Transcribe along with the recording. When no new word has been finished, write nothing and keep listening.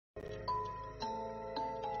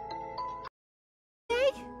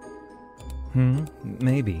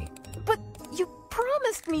Maybe. But you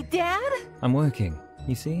promised me, Dad. I'm working,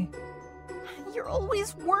 you see? You're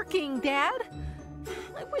always working, Dad.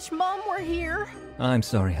 I wish Mom were here. I'm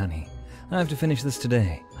sorry, honey. I have to finish this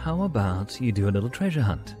today. How about you do a little treasure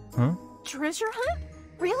hunt, huh? Treasure hunt?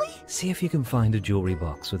 Really? See if you can find a jewelry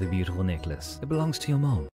box with a beautiful necklace. It belongs to your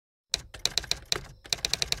mom.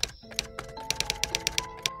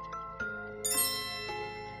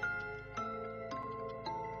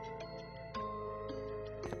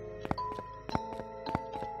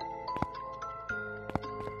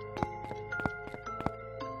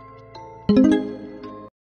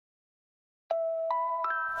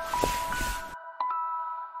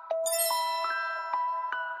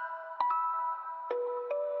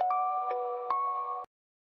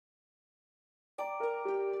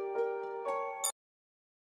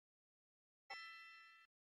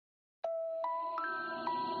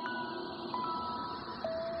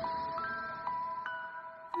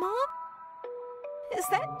 Mom? Is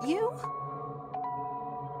that you?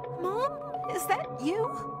 Mom? Is that you?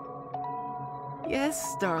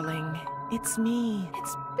 Yes, darling. It's me.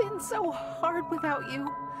 It's been so hard without you.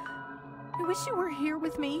 I wish you were here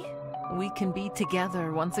with me. We can be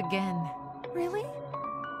together once again. Really?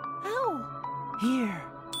 How? Here,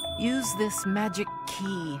 use this magic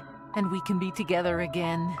key, and we can be together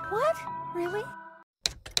again. What? Really?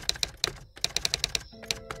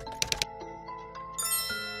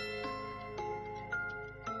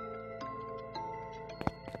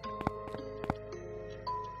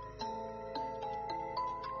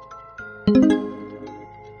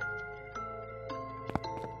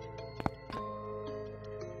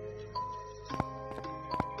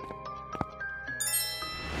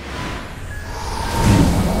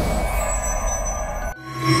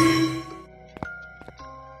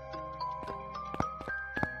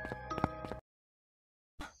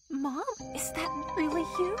 Mom, is that really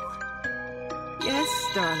you? Yes,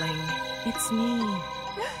 darling. It's me.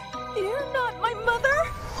 You're not my mother?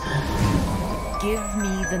 Give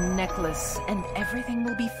me the necklace, and everything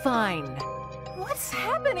will be fine. What's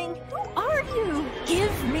happening? Who are you?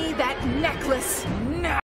 Give me that necklace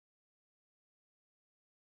now!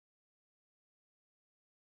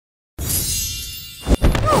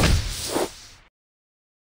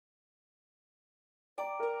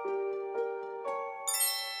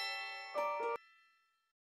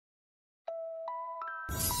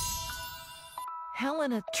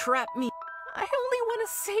 Helena trapped me, I only want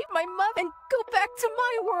to save my mother and go back to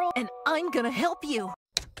my world. and I'm gonna help you.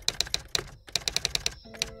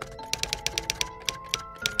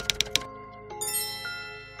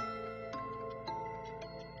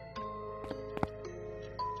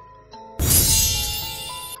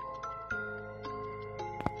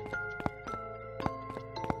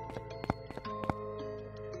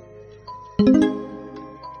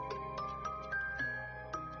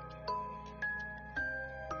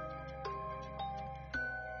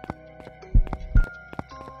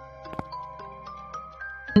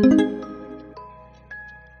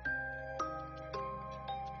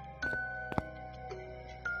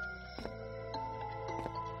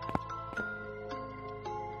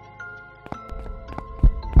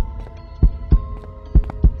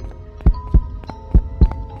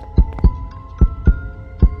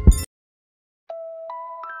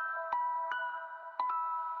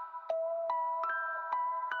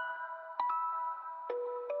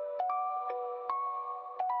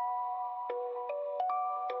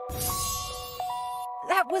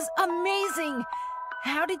 That was amazing!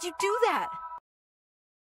 How did you do that?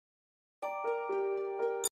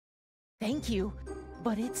 Thank you,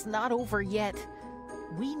 but it's not over yet.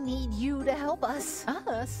 We need you to help us.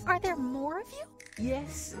 Us? Are there more of you?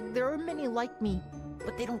 Yes, there are many like me,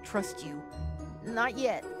 but they don't trust you. Not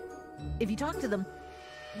yet. If you talk to them,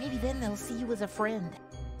 maybe then they'll see you as a friend.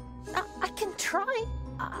 I can try.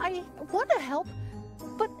 I want to help,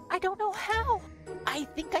 but I don't know how. I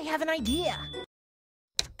think I have an idea.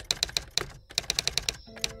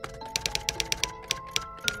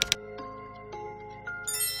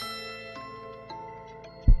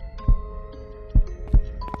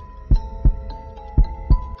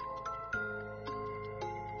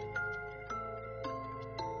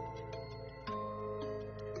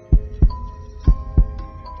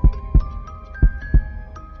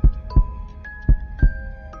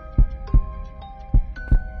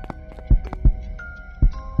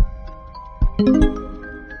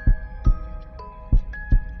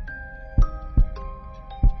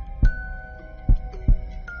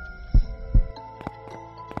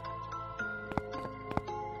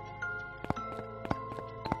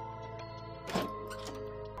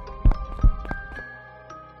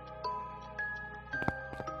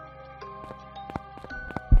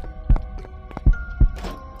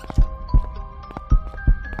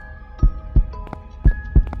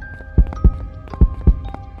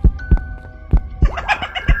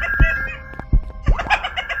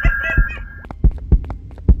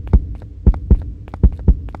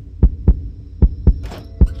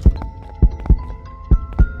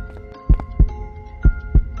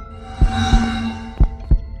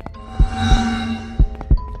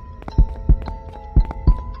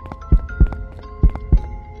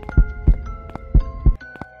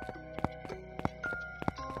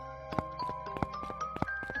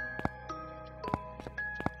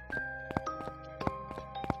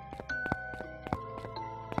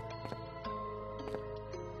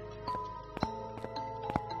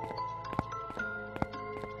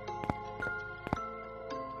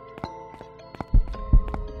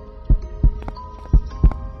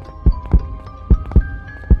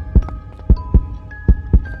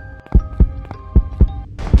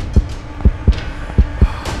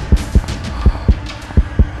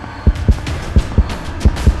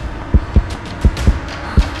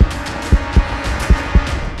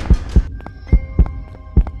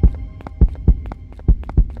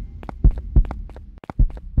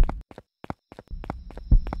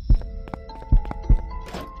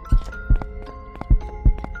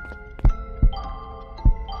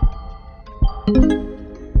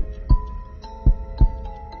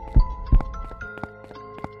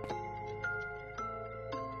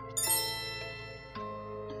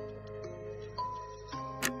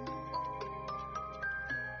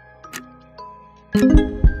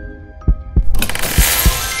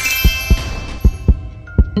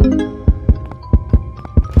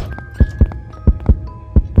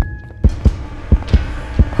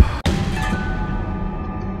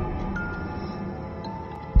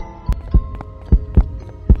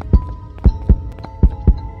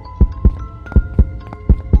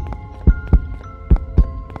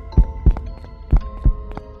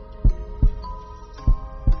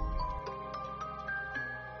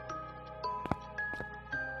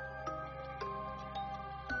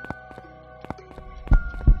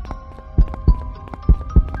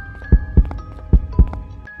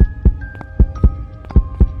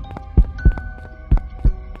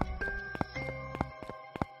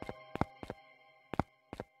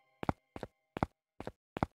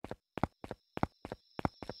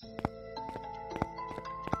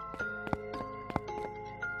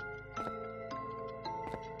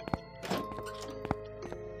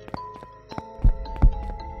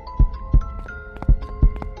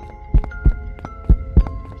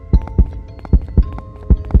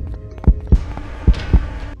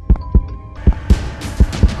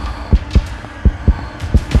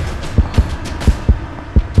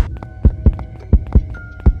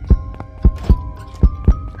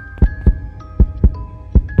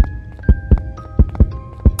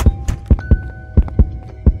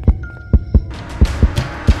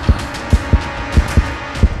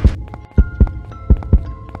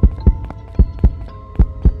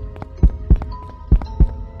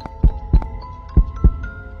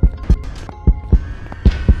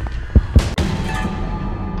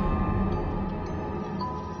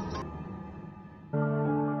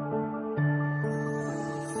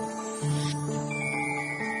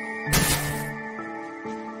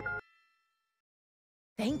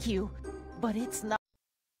 Thank you, but it's not.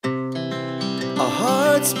 Our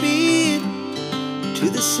hearts beat to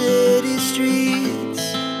the city streets.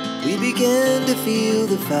 We began to feel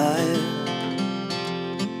the fire.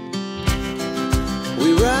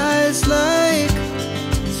 We rise like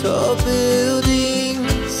tall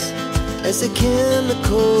buildings as the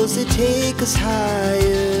chemicals, they take us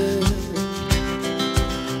higher.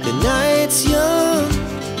 The night's young,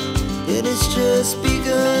 it has just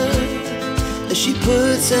begun, as she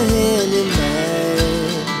puts her hand in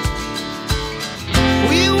mine.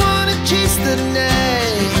 We wanna chase the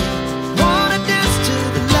night, wanna dance to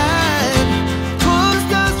the light, pull the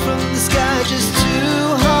stars from the sky, just two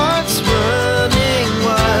hearts running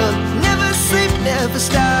wild. Never sleep, never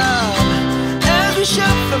stop, as we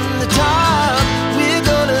shout from the top.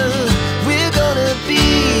 We're gonna be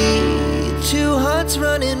two hearts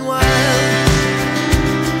running wild.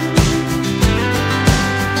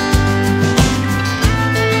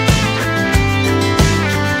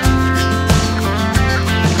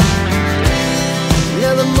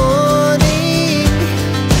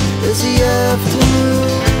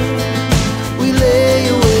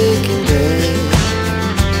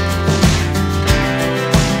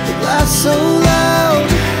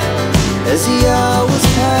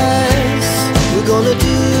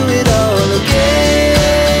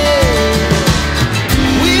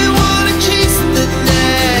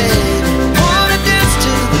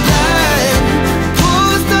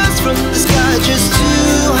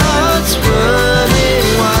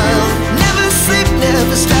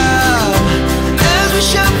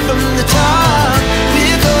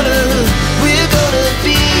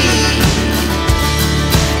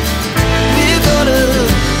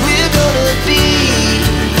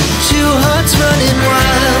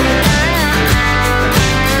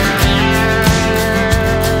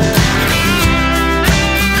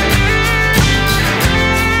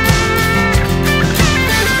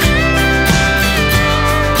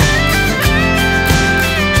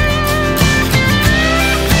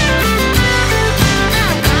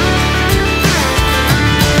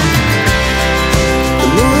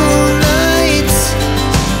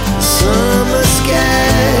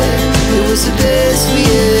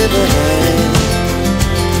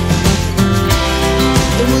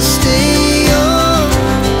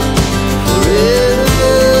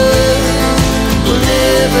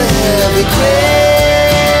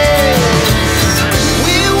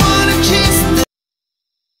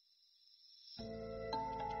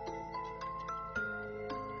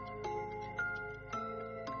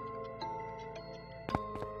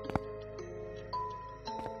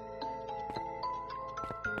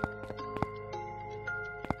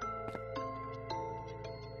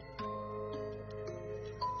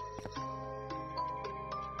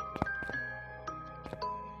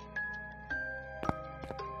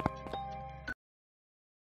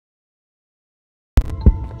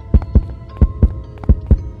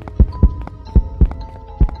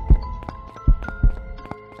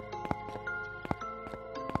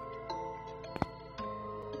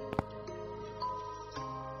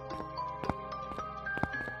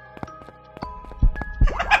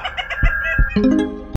 Rirder.